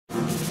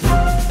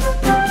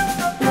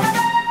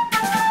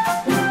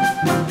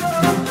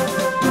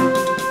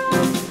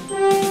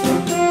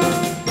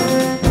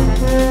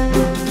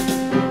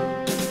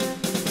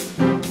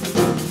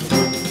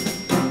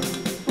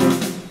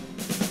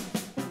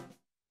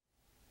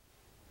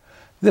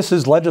This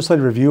is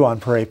Legislative Review on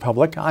Prairie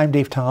Public. I'm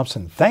Dave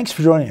Thompson. Thanks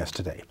for joining us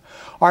today.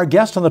 Our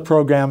guest on the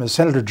program is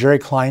Senator Jerry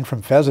Klein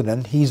from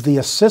Fessenden. He's the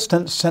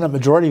Assistant Senate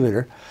Majority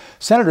Leader.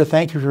 Senator,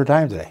 thank you for your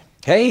time today.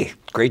 Hey,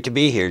 great to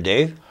be here,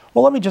 Dave.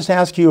 Well, let me just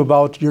ask you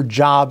about your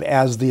job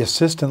as the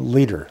Assistant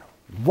Leader.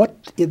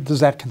 What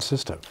does that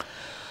consist of?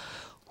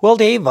 Well,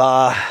 Dave,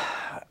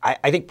 I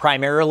think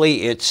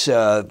primarily it's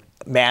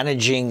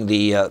managing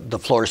the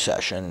floor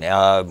session.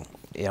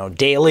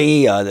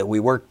 Daily that we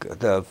work.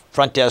 The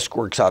front desk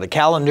works out a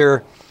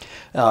calendar.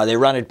 They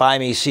run it by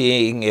me,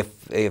 seeing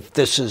if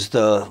this is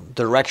the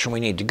direction we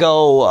need to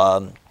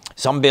go.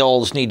 Some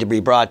bills need to be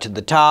brought to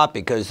the top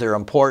because they're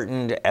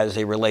important as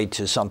they relate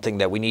to something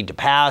that we need to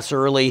pass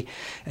early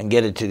and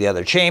get it to the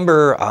other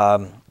chamber.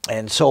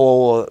 And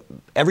so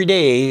every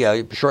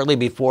day, shortly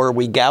before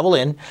we gavel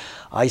in,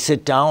 I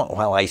sit down.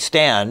 Well, I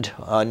stand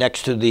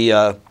next to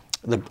the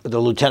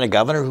lieutenant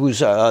governor, who's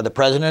the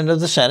president of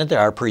the Senate,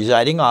 our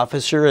presiding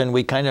officer, and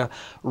we kind of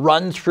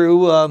run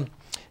through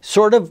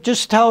sort of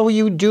just how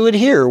you do it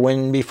here.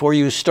 Before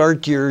you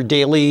start your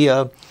daily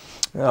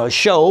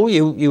show,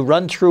 you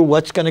run through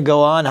what's going to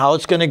go on, how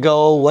it's going to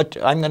go, what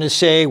I'm going to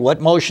say, what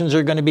motions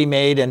are going to be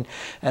made, and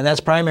that's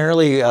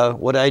primarily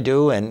what I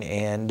do,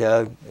 and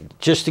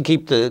just to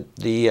keep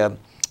the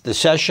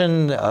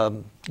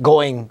session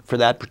going for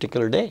that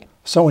particular day.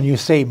 So when you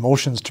say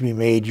motions to be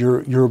made,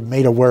 you're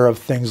made aware of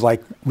things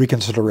like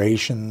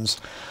reconsiderations,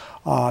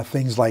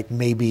 things like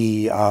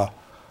maybe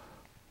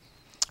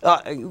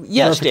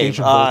yes, Dave.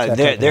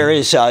 There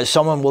is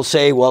someone will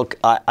say, well,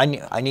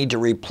 I need to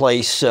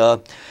replace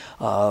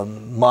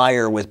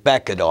Meyer with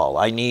Beckedahl.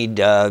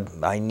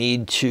 I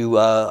need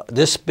to.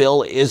 This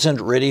bill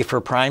isn't ready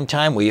for prime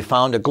time. We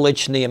found a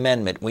glitch in the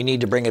amendment. We need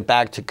to bring it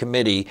back to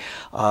committee.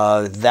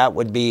 That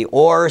would be,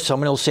 or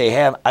someone will say,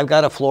 hey, I've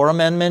got a floor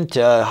amendment.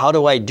 How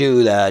do I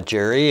do that,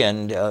 Jerry?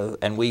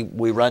 And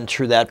we run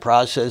through that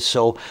process.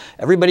 So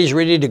everybody's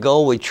ready to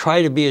go. We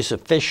try to be as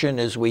efficient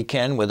as we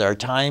can with our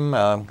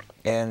time.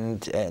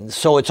 And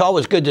so it's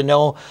always good to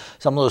know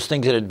some of those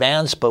things in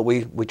advance, but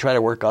we try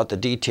to work out the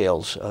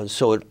details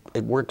so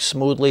it works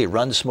smoothly, it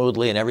runs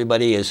smoothly, and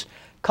everybody is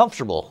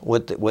comfortable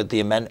with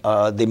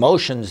the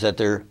motions that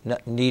they're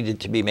needed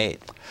to be made.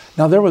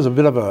 Now, there was a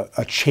bit of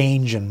a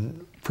change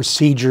in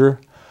procedure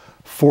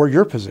for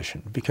your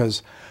position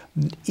because,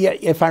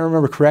 if I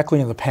remember correctly,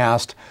 in the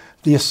past,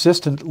 the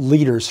assistant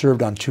leader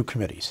served on two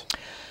committees.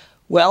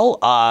 Well,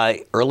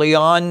 early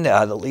on,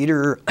 the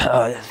leader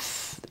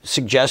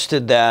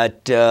suggested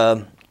that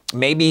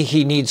maybe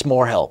he needs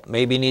more help,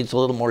 maybe he needs a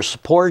little more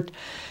support,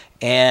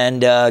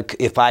 and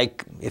if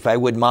I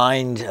would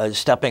mind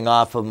stepping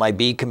off of my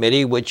B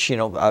committee, which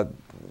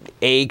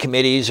A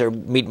committees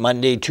meet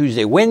Monday,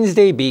 Tuesday,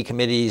 Wednesday. B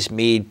committees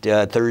meet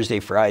Thursday,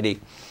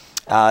 Friday.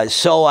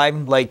 So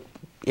I'm like,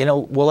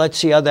 well, let's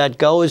see how that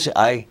goes.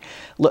 And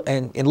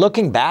in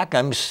looking back,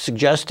 I'm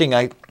suggesting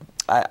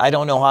I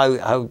don't know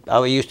how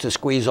I used to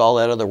squeeze all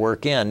that other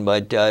work in,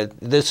 but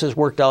this has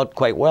worked out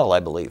quite well, I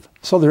believe.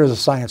 So there is a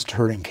science to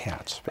herding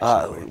cats,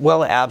 basically.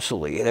 Well,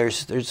 absolutely.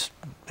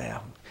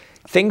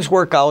 Things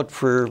work out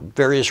for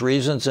various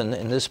reasons, and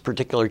in this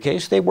particular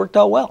case, they worked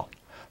out well.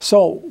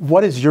 So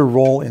what is your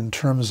role in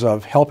terms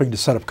of helping to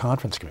set up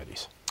conference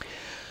committees?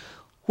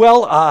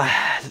 Well,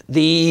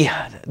 the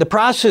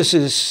process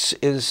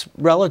is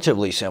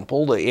relatively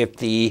simple. If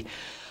the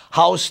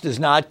House does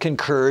not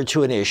concur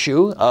to an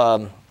issue,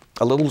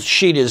 a little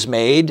sheet is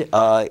made,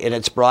 and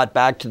it's brought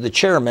back to the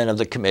chairman of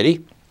the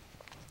committee.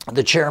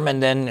 The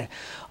chairman then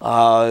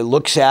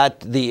looks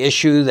at the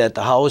issue that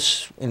the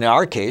House, in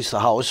our case, the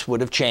House would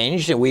have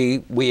changed, and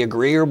we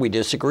agree or we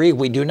disagree. If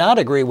we do not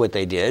agree what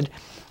they did,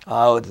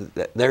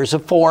 there's a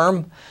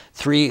form.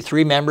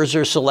 Three members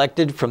are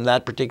selected from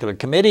that particular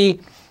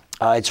committee.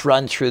 It's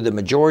run through the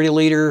majority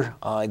leader,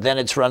 then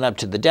it's run up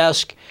to the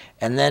desk,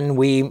 and then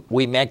we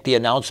make the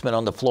announcement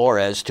on the floor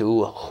as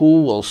to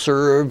who will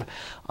serve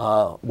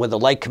with a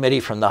like committee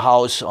from the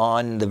House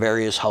on the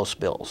various House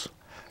bills.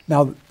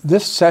 Now,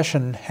 this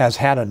session has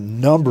had a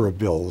number of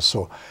bills,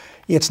 so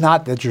it's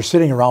not that you're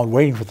sitting around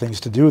waiting for things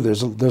to do.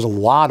 There's a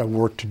lot of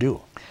work to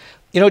do.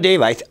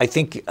 Dave, I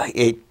think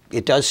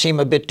it does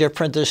seem a bit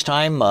different this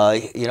time.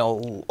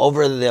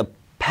 Over the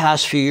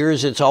past few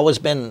years, it's always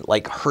been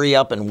like hurry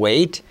up and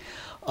wait.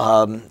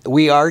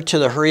 We are to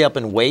the hurry up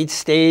and wait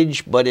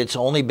stage, but it's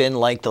only been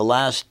like the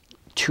last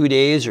 2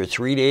 days or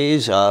 3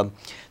 days.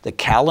 The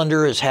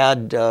calendar has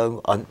had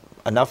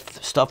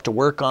enough stuff to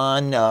work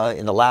on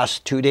in the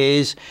last 2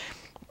 days.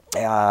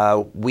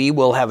 We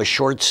will have a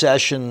short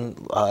session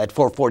at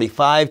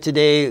 4:45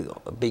 today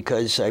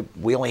because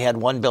we only had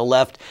one bill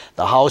left.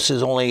 The House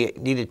has only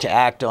needed to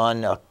act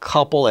on a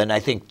couple, and I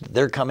think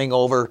they're coming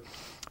over.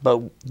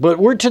 But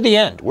we're to the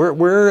end.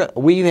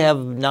 We have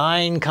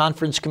 9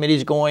 conference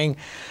committees going,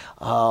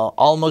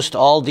 almost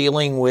all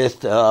dealing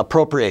with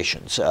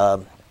appropriations.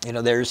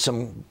 There's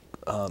some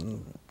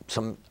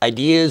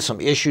ideas, some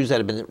issues that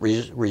have been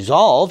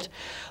resolved.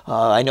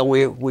 I know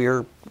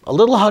we're a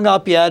little hung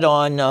up yet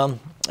on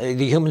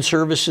the Human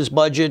Services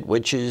budget,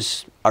 which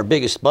is our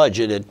biggest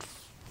budget at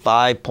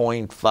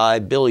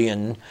 5.5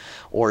 billion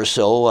or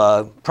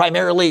so,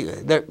 primarily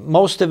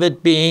most of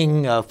it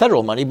being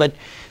federal money, but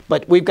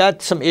we've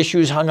got some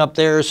issues hung up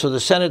there, so the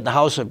Senate and the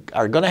House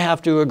are going to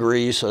have to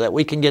agree so that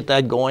we can get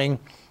that going,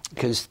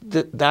 because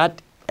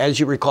that, as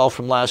you recall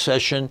from last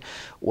session,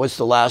 was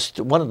the last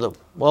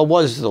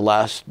was the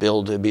last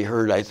bill to be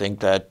heard, I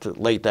think,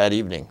 late that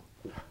evening.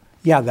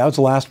 Yeah, that was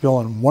the last bill,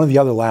 and one of the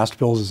other last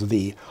bills is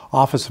the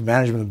Office of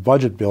Management and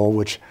Budget bill,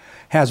 which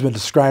has been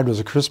described as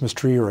a Christmas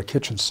tree or a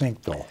kitchen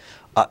sink bill.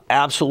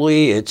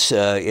 Absolutely, it's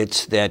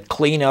that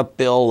cleanup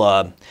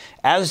bill.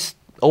 As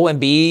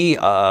OMB,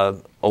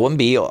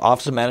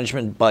 Office of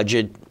Management and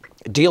Budget,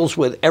 deals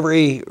with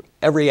every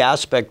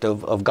aspect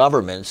of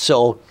government.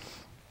 So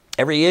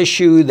every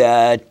issue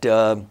that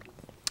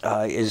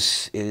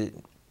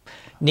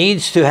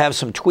needs to have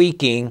some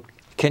tweaking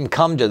can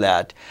come to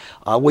that.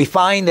 We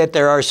find that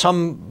there are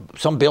some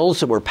bills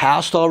that were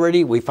passed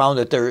already. We found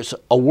that there's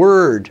a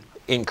word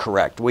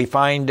incorrect. We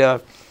find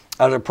an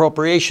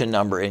appropriation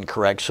number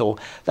incorrect. So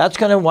that's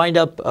going to wind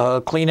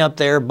up cleanup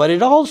there. But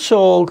it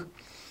also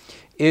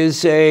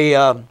is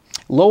a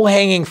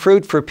low-hanging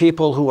fruit for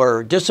people who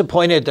are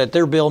disappointed that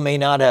their bill may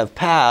not have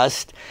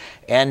passed,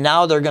 and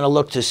now they're going to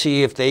look to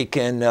see if they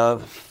can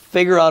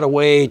figure out a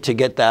way to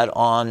get that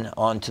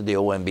onto the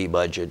OMB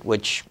budget,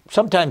 which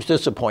sometimes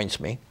disappoints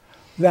me.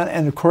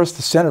 And of course,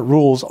 the Senate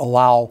rules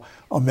allow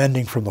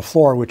amending from the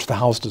floor, which the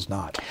House does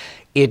not.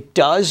 It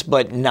does,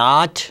 but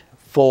not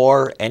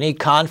for any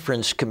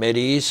conference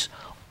committees.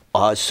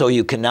 So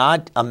you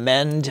cannot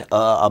amend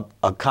a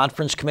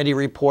conference committee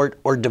report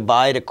or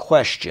divide a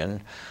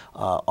question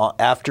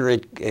after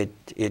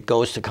it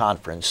goes to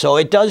conference. So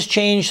it does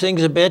change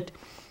things a bit.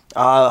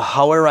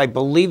 However, I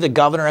believe the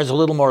governor has a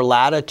little more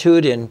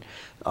latitude in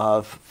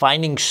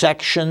finding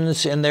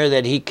sections in there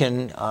that he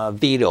can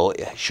veto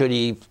should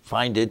he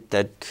find it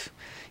that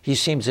he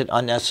seems it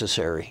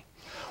unnecessary.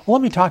 Well,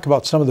 let me talk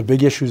about some of the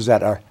big issues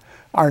that are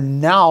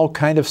now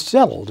kind of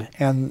settled.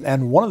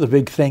 And one of the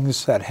big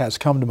things that has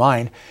come to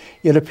mind,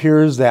 it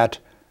appears that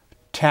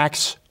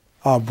tax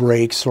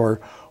breaks or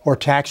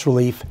tax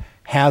relief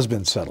has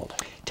been settled.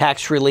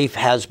 Tax relief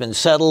has been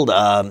settled.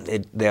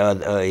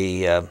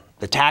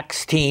 The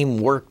tax team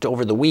worked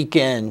over the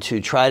weekend to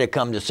try to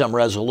come to some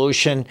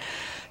resolution.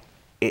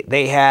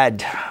 They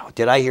had,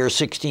 did I hear,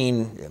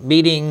 16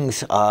 meetings.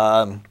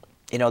 The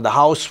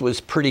House was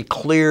pretty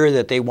clear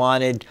that they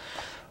wanted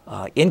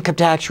income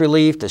tax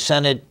relief. The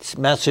Senate's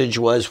message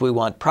was we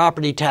want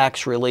property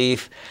tax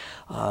relief.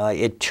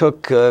 It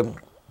took,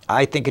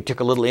 I think it took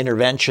a little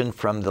intervention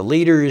from the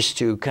leaders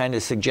to kind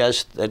of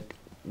suggest that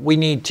we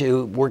need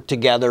to work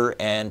together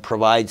and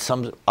provide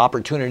some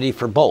opportunity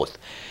for both.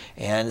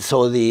 And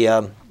so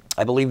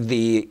I believe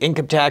the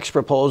income tax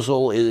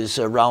proposal is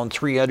around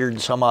 300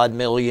 and some odd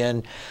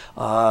million.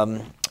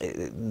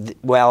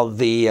 While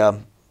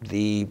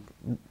the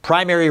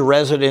primary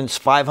residence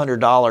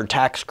 $500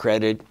 tax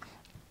credit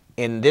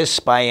in this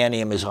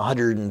biennium is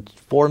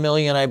 $104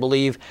 million, I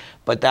believe,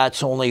 but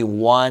that's only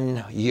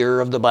 1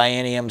 year of the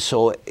biennium,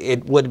 so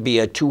it would be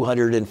a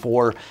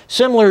 204,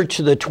 similar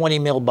to the 20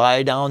 mil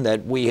buy down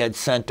that we had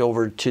sent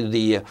over to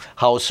the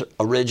House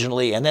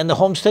originally. And then the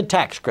homestead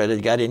tax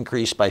credit got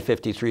increased by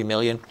 $53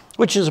 million,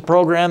 which is a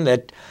program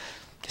that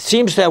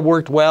seems to have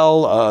worked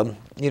well.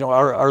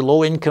 Our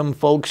low-income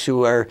folks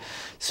who are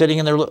sitting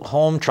in their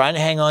home trying to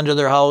hang on to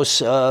their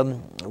house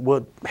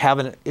will have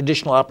an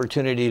additional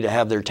opportunity to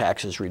have their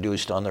taxes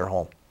reduced on their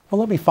home. Well,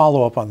 let me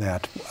follow up on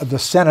that. The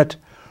Senate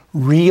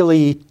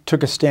really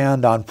took a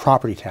stand on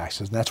property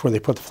taxes, and that's where they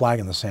put the flag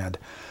in the sand.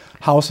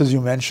 House, as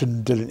you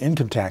mentioned, did an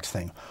income tax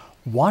thing.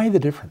 Why the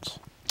difference?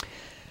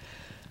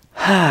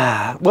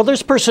 Well,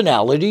 there's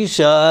personalities.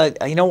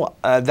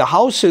 The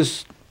House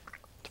is,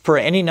 for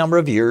any number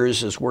of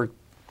years, has worked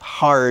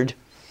hard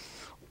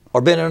or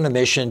been on a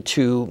mission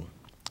to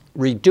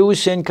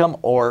reduce income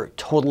or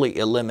totally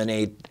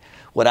eliminate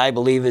what I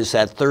believe is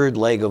that third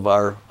leg of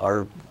our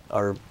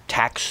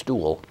tax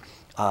stool.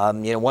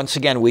 Once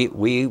again,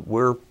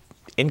 we're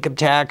income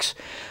tax,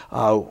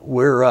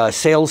 we're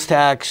sales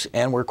tax,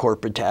 and we're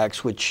corporate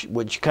tax,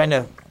 which kind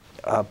of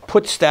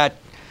puts that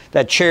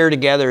chair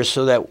together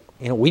so that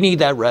we need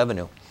that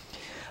revenue.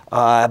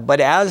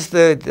 But as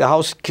the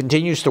House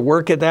continues to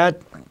work at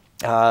that,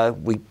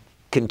 we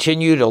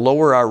continue to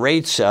lower our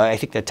rates. I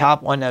think the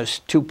top one is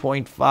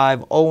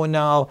 2.50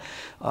 now.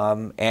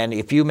 And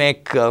if you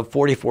make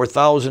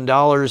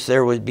 $44,000,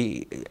 there would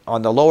be,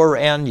 on the lower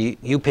end,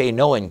 you pay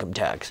no income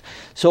tax.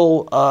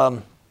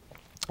 So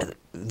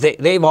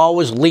they've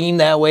always leaned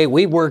that way.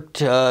 We worked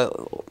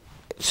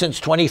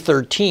since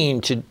 2013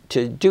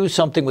 to do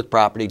something with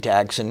property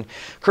tax. And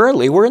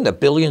currently, we're in the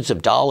billions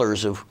of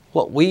dollars of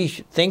what we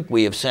think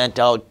we have sent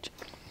out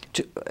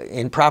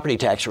in property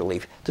tax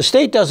relief. The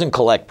state doesn't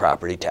collect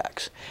property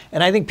tax.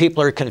 And I think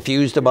people are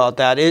confused about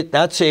that.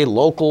 That's a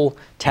local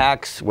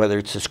tax, whether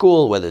it's a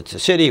school, whether it's a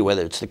city,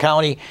 whether it's the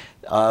county,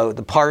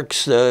 the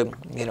parks,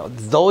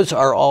 those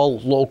are all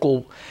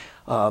local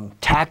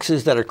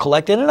taxes that are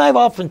collected. And I've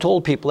often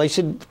told people, I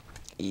said,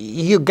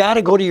 you got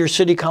to go to your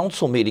city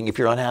council meeting if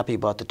you're unhappy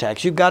about the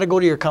tax. You've got to go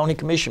to your county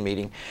commission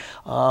meeting.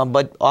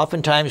 But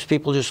oftentimes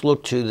people just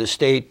look to the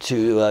state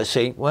to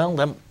say, well,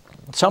 then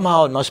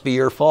somehow it must be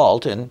your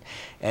fault, and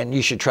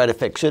you should try to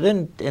fix it.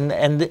 And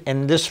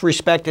in this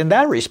respect, in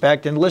that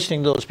respect, and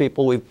listening to those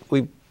people,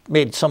 we've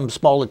made some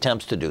small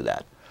attempts to do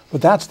that.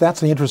 But that's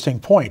the interesting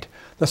point.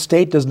 The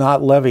state does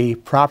not levy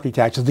property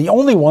taxes. The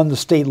only one the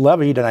state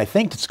levied, and I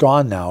think it's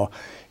gone now,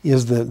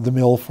 is the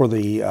mill for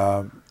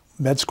the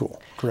med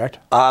school, correct?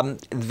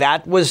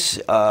 That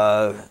was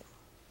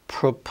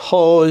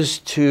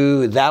proposed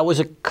to, that was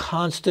a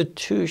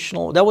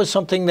constitutional, that was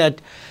something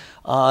that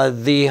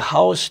the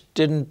House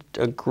didn't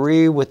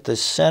agree with the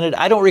Senate.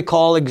 I don't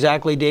recall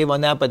exactly, Dave,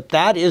 on that, but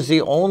that is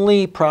the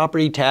only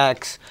property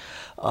tax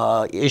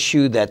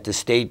issue that the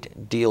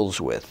state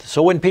deals with.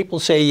 So when people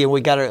say,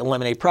 we got to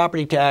eliminate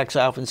property tax,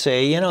 I often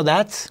say,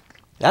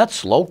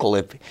 that's local.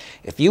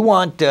 If you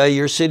want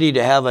your city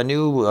to have a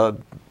new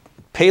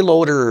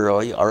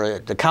payloader or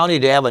the county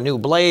to have a new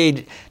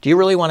blade, do you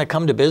really want to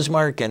come to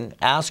Bismarck and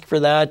ask for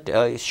that?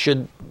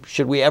 Should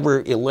we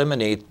ever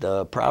eliminate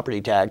the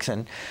property tax?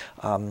 And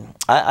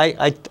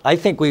I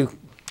think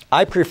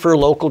I prefer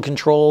local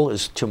control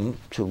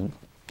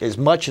as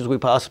much as we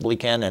possibly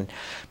can, and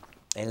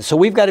so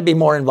we've got to be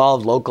more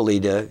involved locally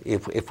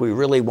if we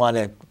really want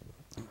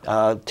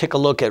to take a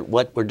look at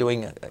what we're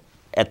doing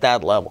at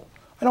that level.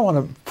 I don't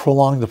want to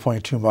prolong the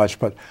point too much,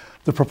 but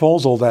the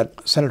proposal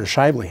that Senator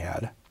Shively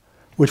had,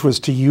 which was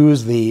to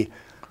use the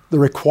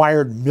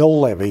required mill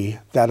levy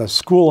that a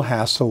school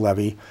has to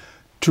levy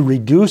to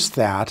reduce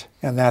that,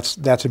 and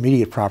that's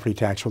immediate property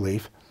tax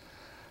relief,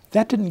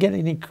 that didn't get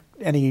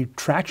any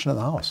traction in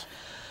the House.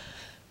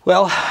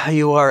 Well,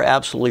 you are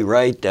absolutely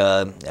right.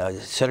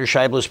 Senator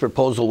Shively's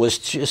proposal was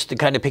just to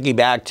kind of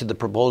piggyback to the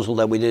proposal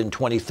that we did in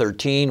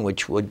 2013,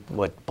 which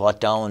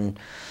brought down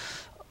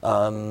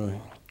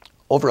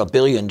over $1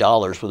 billion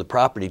for the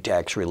property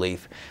tax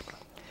relief.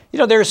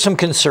 There's some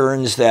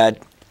concerns that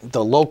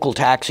the local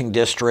taxing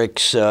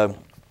districts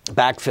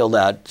backfill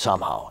that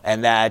somehow,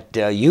 and that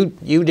you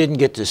didn't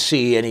get to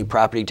see any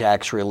property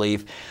tax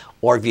relief,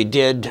 or if you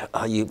did,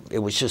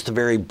 it was just a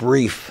very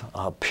brief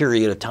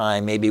period of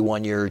time, maybe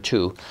 1 year or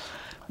two.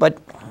 But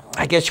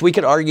I guess we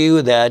could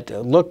argue that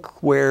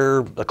look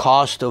where the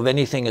cost of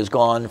anything has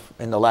gone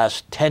in the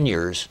last 10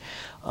 years.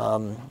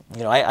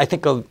 I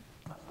think of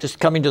just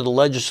coming to the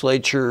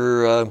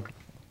legislature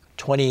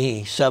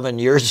 27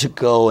 years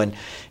ago,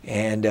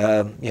 and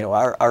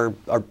our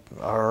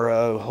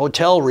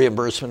hotel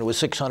reimbursement was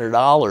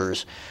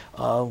 $600,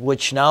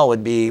 which now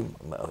would be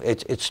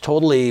it's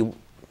totally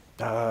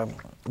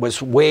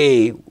was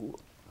way.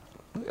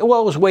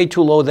 Well, it was way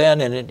too low then,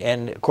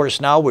 and of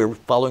course now we're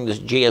following the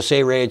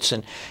GSA rates,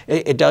 and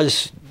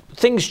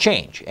things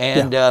change,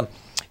 and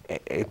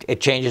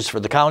it changes for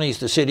the counties,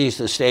 the cities,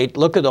 the state.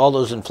 Look at all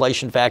those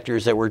inflation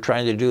factors that we're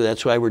trying to do.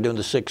 That's why we're doing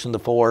the 6 and the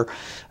 4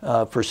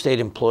 for state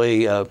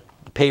employee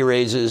pay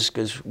raises,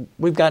 because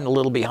we've gotten a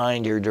little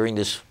behind here during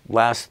this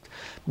last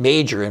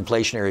major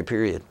inflationary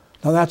period.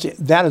 Now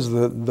that is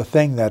the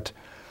thing that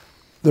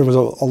there was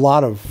a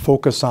lot of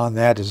focus on,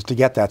 that is to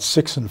get that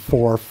 6 and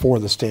 4 for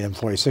the state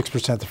employee,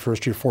 6% the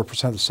first year,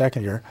 4% the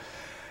second year,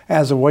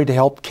 as a way to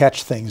help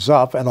catch things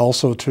up and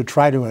also to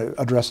try to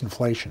address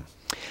inflation.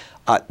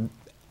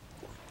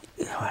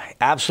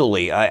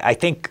 Absolutely. I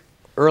think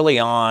early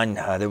on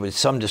there was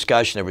some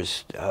discussion that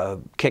was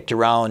kicked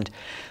around.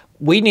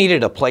 We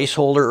needed a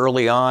placeholder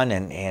early on,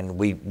 and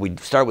we'd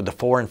start with the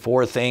 4 and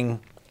 4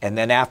 thing, and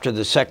then after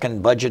the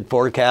second budget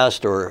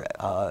forecast or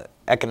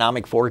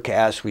economic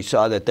forecast, we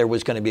saw that there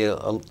was going to be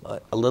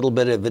a little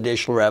bit of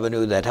additional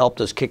revenue that helped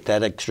us kick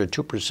that extra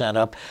 2%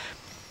 up.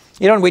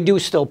 And we do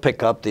still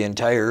pick up the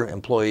entire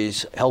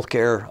employee's health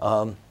care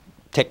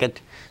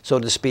ticket, so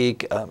to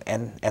speak,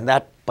 and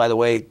that, by the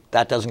way,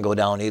 that doesn't go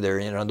down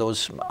either.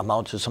 Those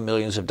amounts to some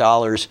millions of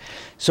dollars.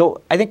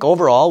 So I think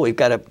overall we've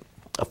got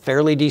a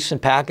fairly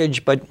decent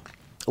package, but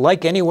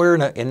like anywhere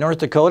in North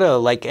Dakota,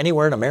 like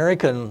anywhere in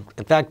America, and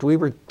in fact, we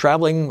were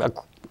traveling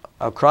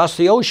across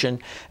the ocean,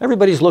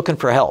 everybody's looking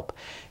for help.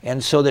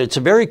 And so that it's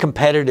a very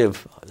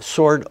competitive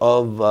sort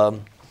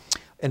of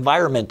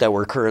environment that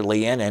we're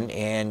currently in,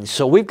 and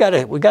so we've got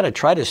to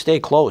try to stay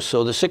close.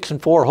 So the 6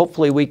 and 4,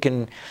 hopefully we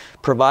can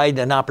provide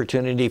an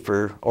opportunity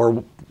for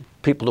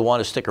people to want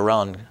to stick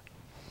around.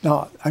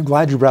 Now, I'm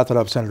glad you brought that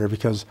up, Senator,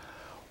 because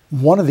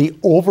one of the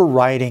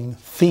overriding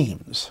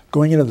themes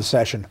going into the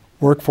session,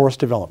 workforce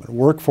development.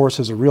 Workforce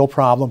is a real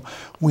problem.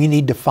 We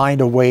need to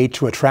find a way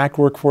to attract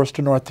workforce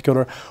to North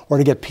Dakota or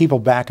to get people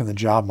back in the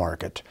job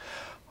market.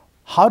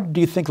 How do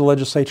you think the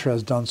legislature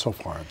has done so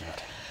far on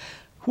that?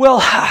 Well,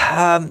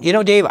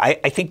 Dave,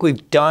 I think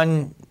we've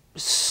done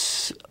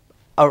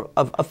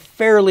a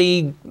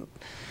fairly.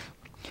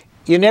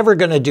 You're never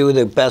going to do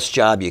the best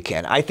job you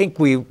can. I think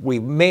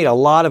we've made a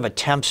lot of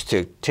attempts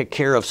to take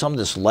care of some of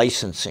this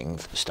licensing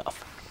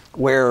stuff,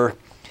 where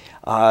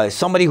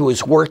somebody who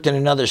has worked in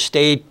another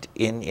state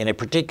in a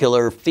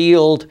particular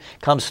field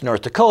comes to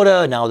North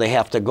Dakota. Now they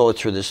have to go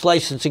through this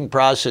licensing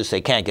process.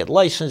 They can't get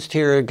licensed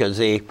here because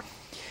they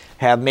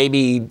have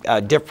maybe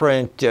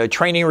different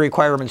training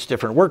requirements,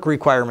 different work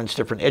requirements,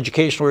 different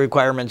educational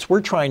requirements.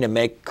 We're trying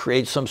to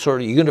create some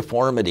sort of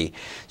uniformity.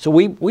 So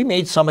we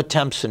made some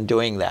attempts in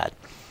doing that.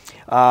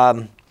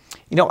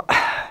 You know,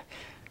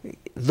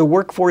 the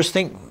workforce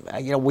thing,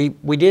 you know,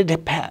 we did,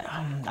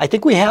 I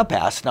think we have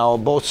passed now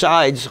both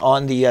sides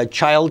on the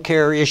child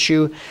care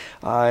issue.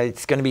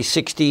 It's going to be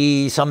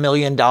 $60-some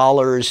million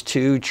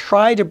to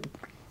try to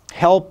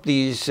help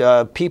these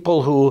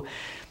people who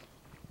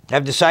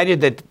have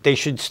decided that they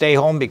should stay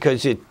home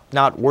because it's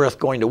not worth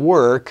going to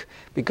work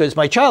because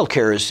my child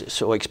care is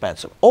so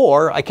expensive,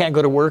 or I can't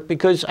go to work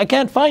because I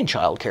can't find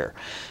child care.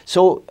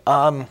 So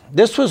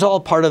this was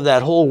all part of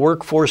that whole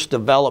workforce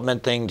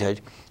development thing to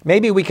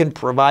maybe we can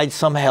provide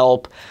some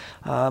help.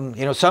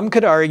 You know, some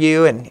could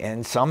argue,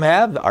 and some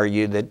have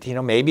argued that, you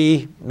know,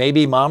 maybe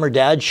mom or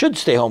dad should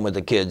stay home with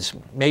the kids.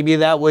 Maybe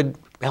that would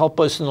help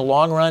us in the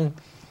long run.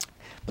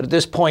 But at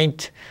this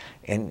point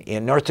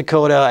in North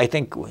Dakota, I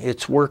think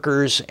it's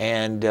workers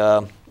and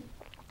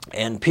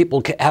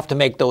people have to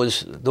make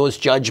those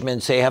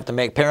judgments.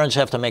 Parents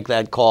have to make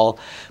that call.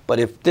 But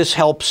if this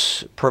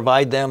helps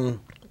provide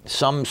them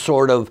some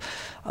sort of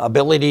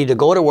ability to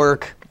go to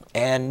work,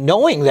 and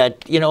knowing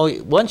that, you know,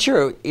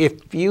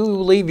 if you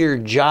leave your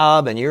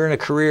job and you're in a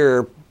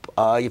career,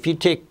 if you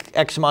take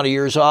X amount of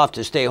years off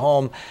to stay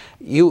home,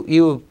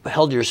 you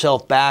held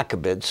yourself back a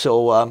bit.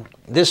 So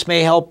this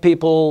may help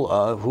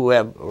people who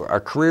are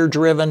career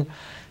driven.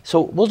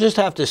 So we'll just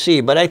have to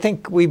see. But I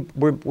think we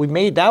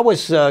made, that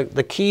was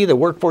the key. The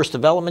Workforce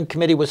Development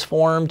Committee was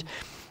formed.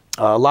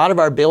 A lot of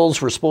our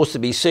bills were supposed to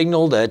be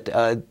signaled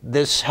that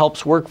this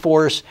helps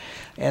workforce.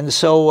 And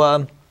so,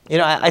 you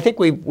know, I think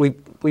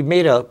we've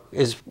made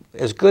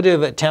as good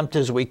of an attempt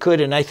as we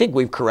could, and I think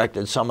we've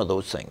corrected some of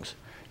those things.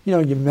 You know,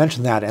 you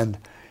mentioned that, and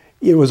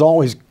it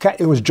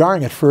was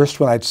jarring at first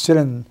when I'd sit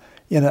in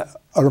an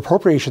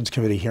appropriations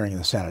committee hearing in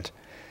the Senate,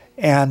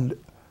 and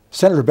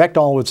Senator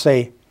Bechtel would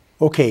say,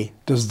 "Okay,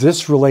 does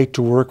this relate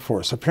to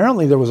workforce?"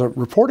 Apparently, there was a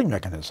reporting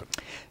mechanism.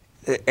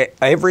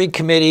 Every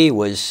committee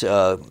was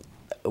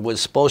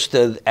supposed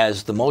to,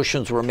 as the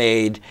motions were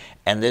made,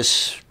 and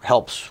this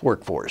helps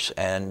workforce.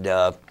 And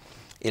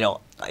you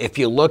know, if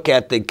you look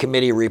at the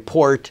committee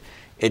report,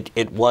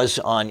 it was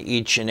on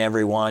each and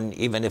every one,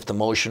 even if the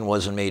motion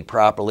wasn't made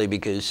properly,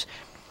 because,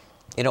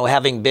 you know,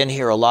 having been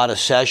here a lot of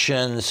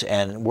sessions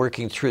and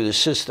working through the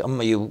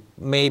system, you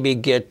maybe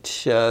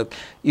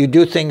you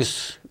do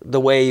things the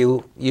way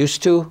you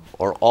used to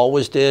or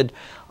always did.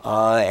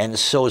 And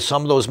so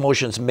some of those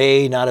motions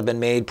may not have been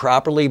made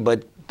properly,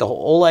 but the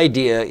whole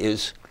idea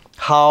is,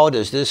 how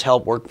does this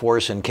help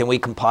workforce, and can we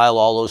compile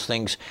all those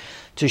things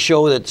to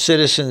show that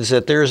citizens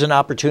that there's an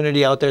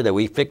opportunity out there that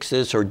we fix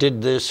this or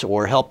did this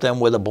or help them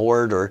with a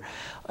board,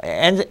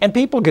 and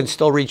people can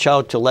still reach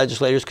out to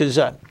legislators, because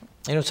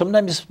you know,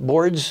 sometimes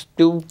boards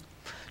do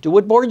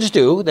what boards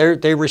do.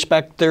 They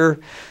respect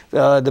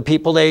the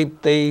people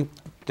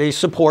they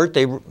support,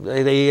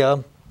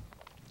 they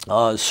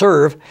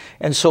serve,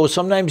 and so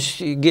sometimes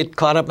you get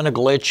caught up in a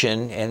glitch,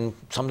 and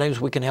sometimes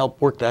we can help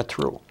work that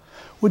through.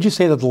 Would you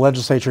say that the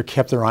legislature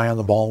kept their eye on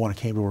the ball when it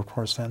came to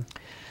workforce then?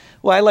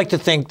 Well, I like to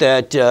think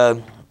that,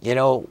 you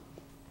know,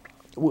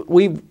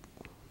 we've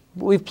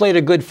played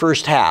a good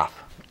first half.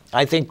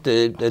 I think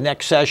the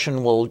next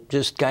session will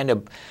just kind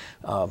of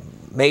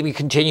maybe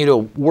continue to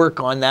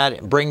work on that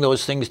and bring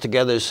those things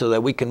together so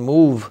that we can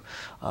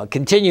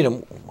continue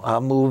to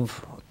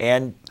move.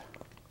 And,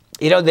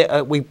 you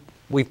know,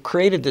 we've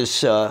created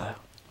this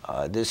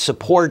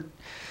support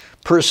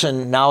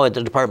person now at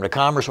the Department of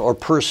Commerce, or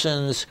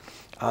persons.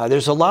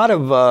 There's a lot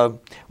of,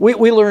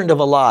 we learned of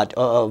a lot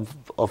of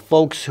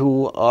folks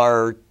who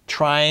are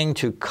trying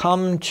to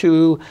come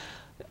to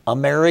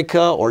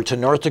America or to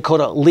North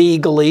Dakota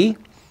legally.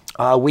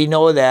 We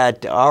know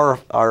that our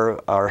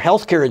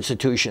healthcare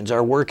institutions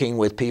are working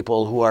with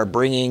people who are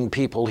bringing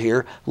people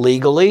here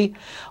legally.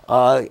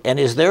 And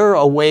is there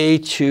a way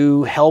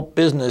to help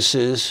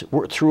businesses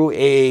through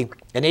an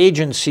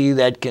agency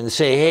that can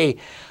say, hey,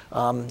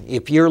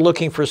 if you're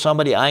looking for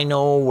somebody, I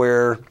know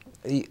where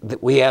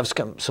we have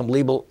some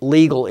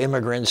legal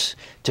immigrants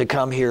to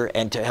come here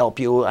and to help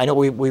you. I know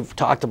we've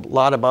talked a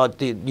lot about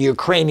the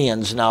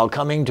Ukrainians now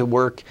coming to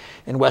work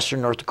in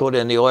Western North Dakota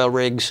in the oil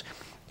rigs.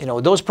 You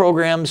know, those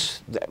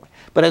programs.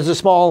 But as a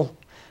small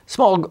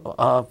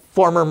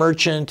former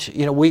merchant,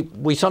 you know,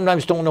 we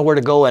sometimes don't know where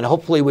to go, and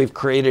hopefully we've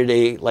created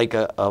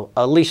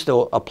at least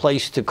a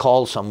place to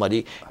call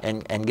somebody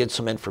and get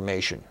some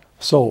information.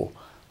 So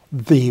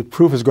the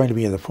proof is going to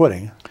be in the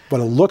pudding,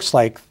 but it looks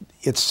like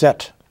it's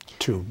set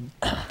to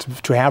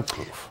have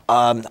proof.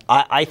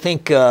 I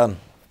think the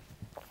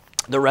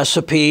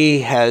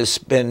recipe has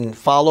been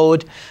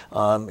followed.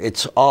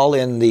 It's all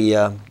in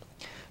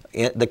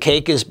the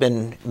cake has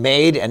been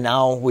made, and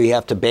now we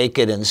have to bake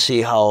it and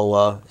see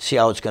how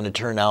it's going to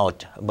turn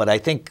out. But I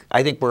think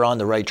we're on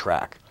the right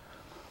track.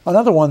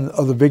 Another one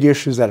of the big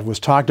issues that was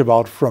talked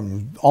about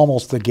from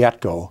almost the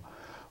get-go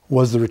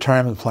was the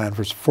retirement plan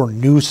for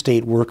new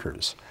state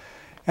workers.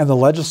 And the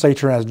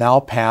legislature has now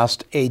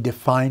passed a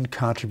defined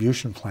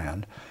contribution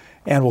plan.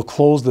 and will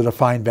close the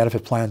defined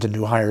benefit plan to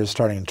new hires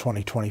starting in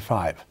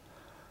 2025.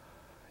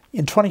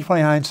 In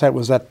 2020 hindsight,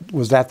 was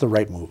that the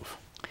right move?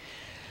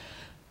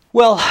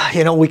 Well,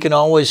 we can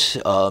always,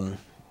 in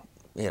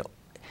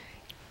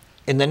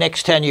the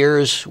next 10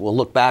 years, we'll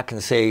look back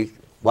and say,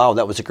 wow,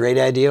 that was a great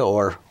idea,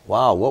 or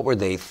wow, what were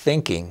they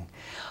thinking?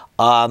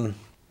 I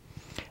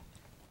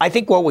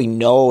think what we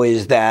know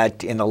is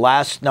that in the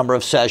last number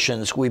of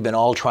sessions, we've been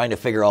all trying to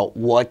figure out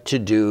what to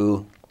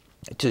do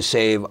to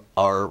save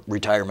our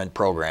retirement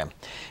program.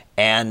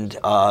 And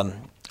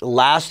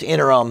last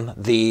interim,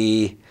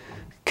 the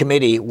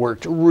committee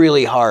worked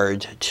really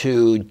hard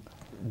to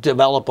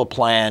develop a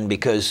plan,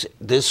 because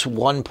this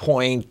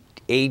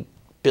 $1.8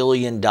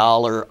 billion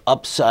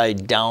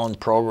upside down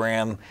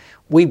program,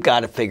 we've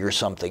got to figure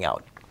something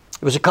out.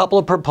 There was a couple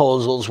of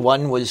proposals.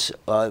 One was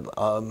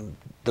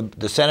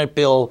the Senate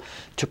bill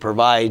to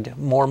provide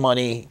more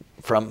money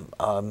from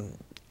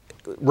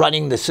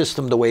running the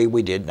system the way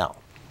we did now.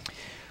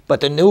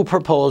 But the new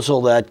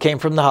proposal that came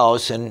from the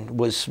House and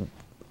was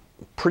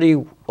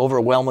pretty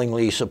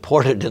overwhelmingly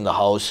supported in the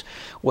House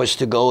was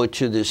to go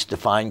to this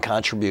defined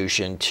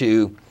contribution,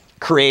 to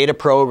create a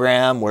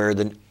program where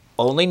the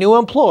only new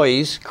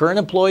employees, current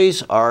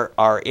employees,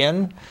 are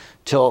in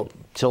till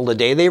the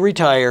day they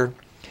retire.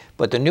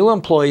 But the new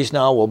employees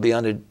now will be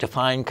on a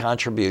defined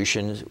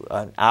contribution,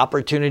 an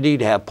opportunity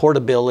to have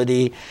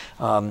portability,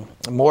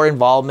 more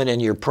involvement in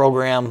your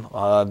program.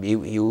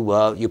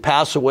 You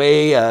pass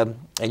away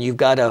and you've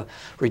got a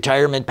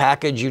retirement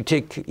package. You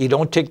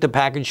don't take the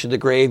package to the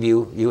grave.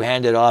 You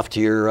hand it off to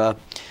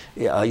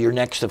your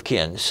next of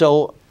kin.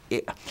 So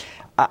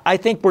I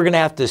think we're going to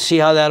have to see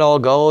how that all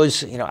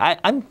goes.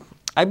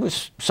 I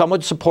was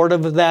somewhat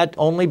supportive of that,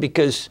 only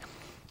because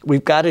we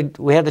had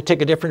to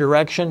take a different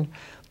direction.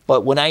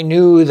 But when I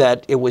knew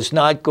that it was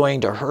not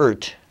going to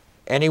hurt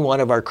any one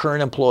of our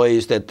current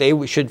employees, that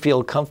they should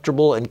feel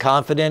comfortable and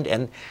confident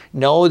and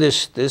know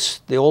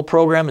the old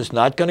program is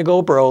not going to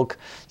go broke.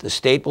 The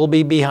state will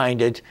be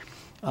behind it.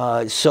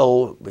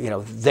 So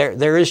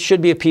there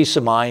should be a peace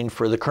of mind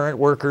for the current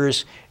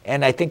workers,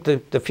 and I think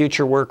the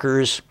future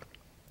workers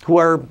who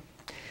are.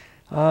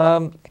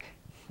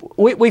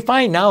 We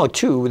find now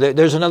too that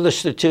there's another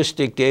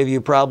statistic, Dave.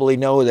 You probably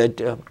know that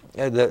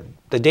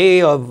the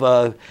day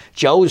of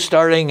Joe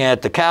starting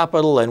at the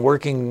Capitol and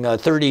working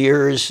 30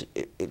 years,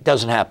 it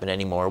doesn't happen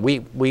anymore.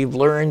 We've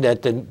learned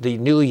that the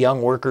new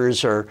young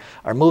workers are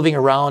moving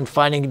around,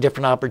 finding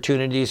different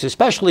opportunities,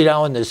 especially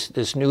now in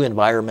this new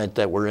environment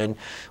that we're in,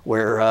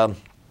 where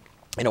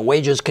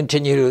wages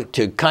continue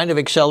to kind of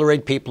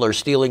accelerate. People are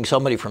stealing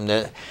somebody from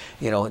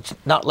it's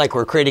not like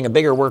we're creating a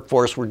bigger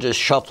workforce. We're just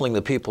shuffling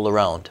the people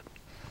around.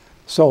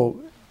 So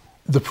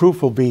the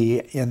proof will be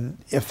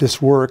if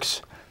this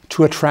works,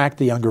 to attract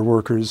the younger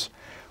workers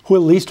who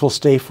at least will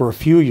stay for a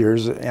few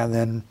years and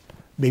then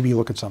maybe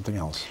look at something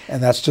else.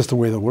 And that's just the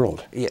way of the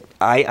world. Yeah,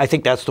 I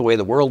think that's the way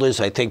the world is.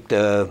 I think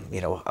there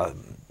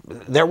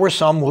were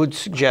some who would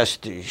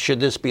suggest, should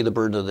this be the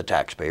burden of the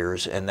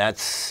taxpayers? And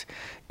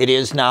it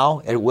is now.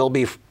 It will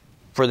be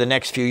for the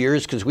next few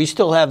years, because we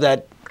still have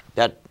that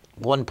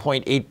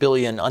 $1.8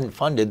 billion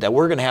unfunded that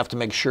we're going to have to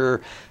make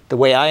sure, the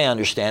way I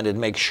understand it,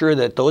 make sure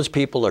that those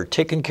people are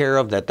taken care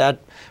of, that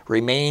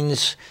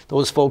remains,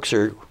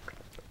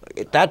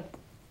 that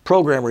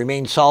program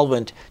remains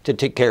solvent to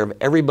take care of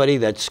everybody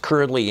that's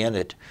currently in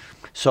it.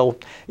 So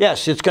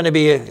yes, it's going to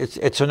be,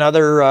 it's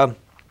another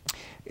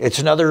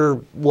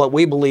what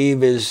we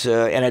believe is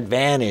an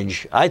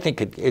advantage. I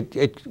think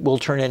it will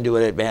turn into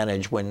an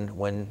advantage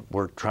when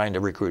we're trying to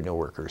recruit new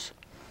workers.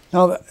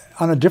 Now,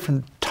 on a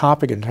different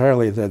topic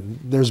entirely,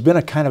 there's been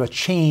a kind of a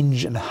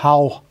change in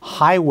how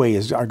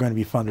highways are going to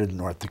be funded in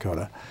North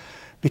Dakota,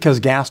 because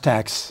gas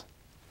tax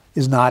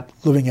is not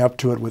living up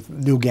to it with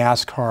new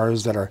gas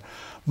cars that are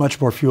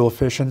much more fuel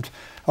efficient,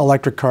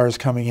 electric cars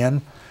coming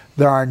in.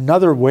 There are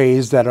other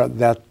ways that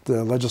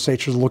the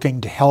legislature is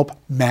looking to help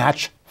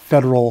match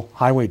federal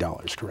highway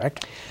dollars,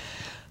 correct?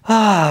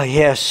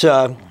 Yes.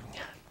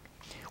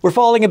 We're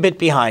falling a bit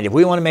behind. If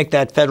we want to make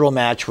that federal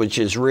match, which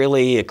is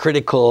really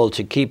critical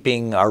to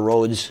keeping our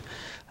roads,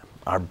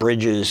 our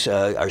bridges,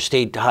 our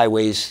state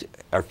highways,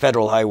 our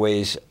federal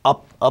highways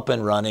up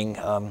and running,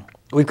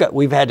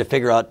 we've had to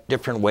figure out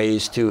different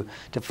ways to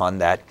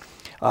fund that.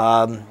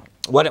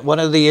 One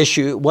of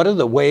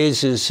the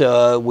ways is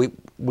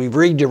we've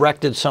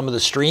redirected some of the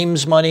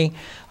streams money.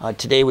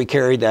 Today we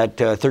carry that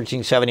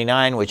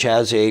 1379, which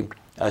has a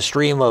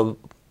stream of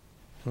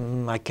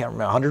I can't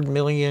remember, 100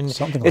 million.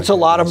 Something it's like a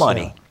lot that, of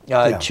money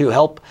to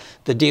help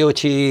the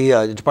DOT,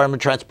 the Department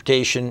of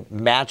Transportation,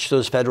 match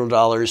those federal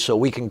dollars so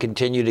we can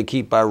continue to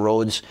keep our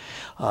roads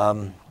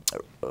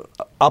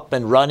up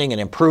and running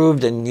and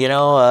improved. And,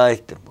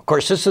 of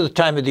course, this is the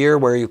time of the year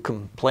where you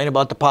complain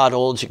about the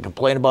potholes, you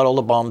complain about all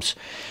the bumps,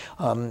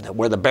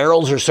 where the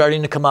barrels are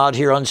starting to come out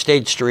here on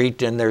State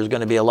Street, and there's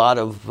going to be a lot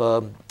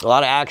of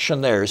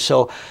action there.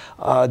 So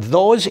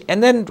those,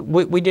 and then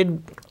we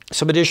did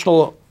some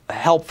additional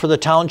help for the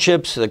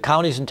townships. The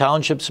counties and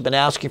townships have been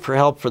asking for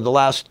help for the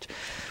last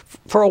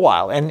for a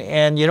while.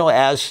 And you know,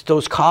 as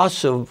those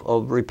costs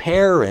of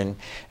repair and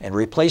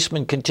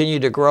replacement continue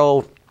to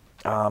grow,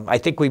 I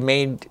think we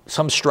made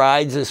some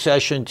strides this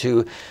session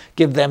to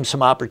give them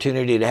some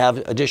opportunity to have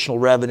additional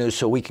revenue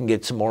so we can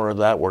get some more of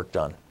that work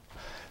done.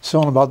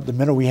 So in about the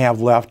minute we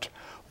have left,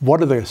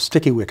 what are the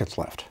sticky wickets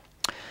left?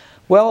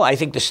 Well, I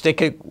think the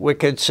sticky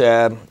wickets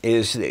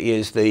is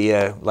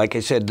the, like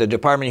I said, the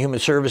Department of Human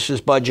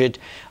Services budget.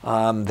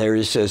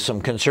 There's some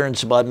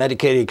concerns about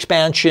Medicaid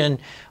expansion.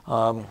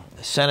 The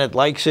Senate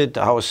likes it.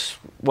 The House,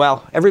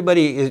 well,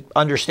 everybody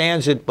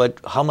understands it, but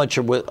how much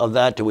of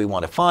that do we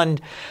want to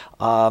fund?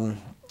 You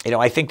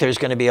know, I think there's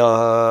going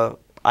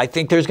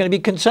to be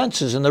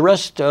consensus, and the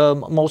rest,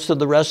 most of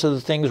the rest of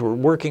the things, we're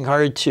working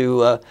hard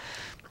to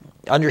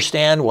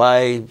understand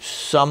why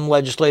some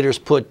legislators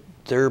put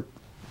their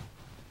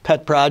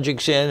pet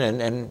projects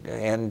in,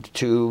 and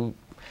to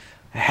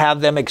have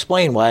them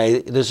explain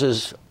why this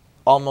is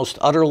almost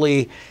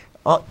utterly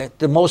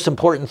the most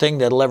important thing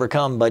that'll ever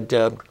come. But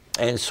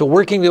and so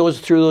working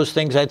through those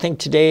things, I think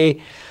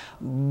today,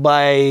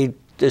 by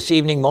this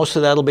evening, most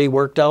of that will be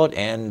worked out,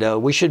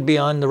 and we should be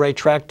on the right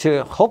track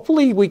to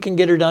hopefully we can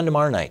get her done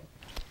tomorrow night.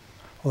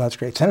 Well, that's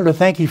great. Senator,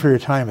 thank you for your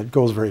time. It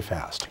goes very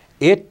fast.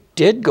 It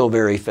did go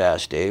very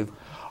fast, Dave.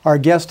 Our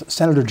guest,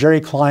 Senator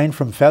Jerry Klein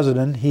from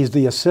Fessenden. He's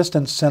the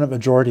Assistant Senate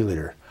Majority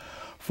Leader.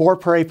 For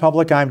Prairie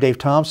Public, I'm Dave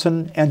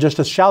Thompson, and just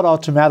a shout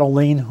out to Matt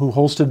O'Lean, who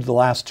hosted the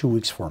last 2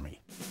 weeks for me.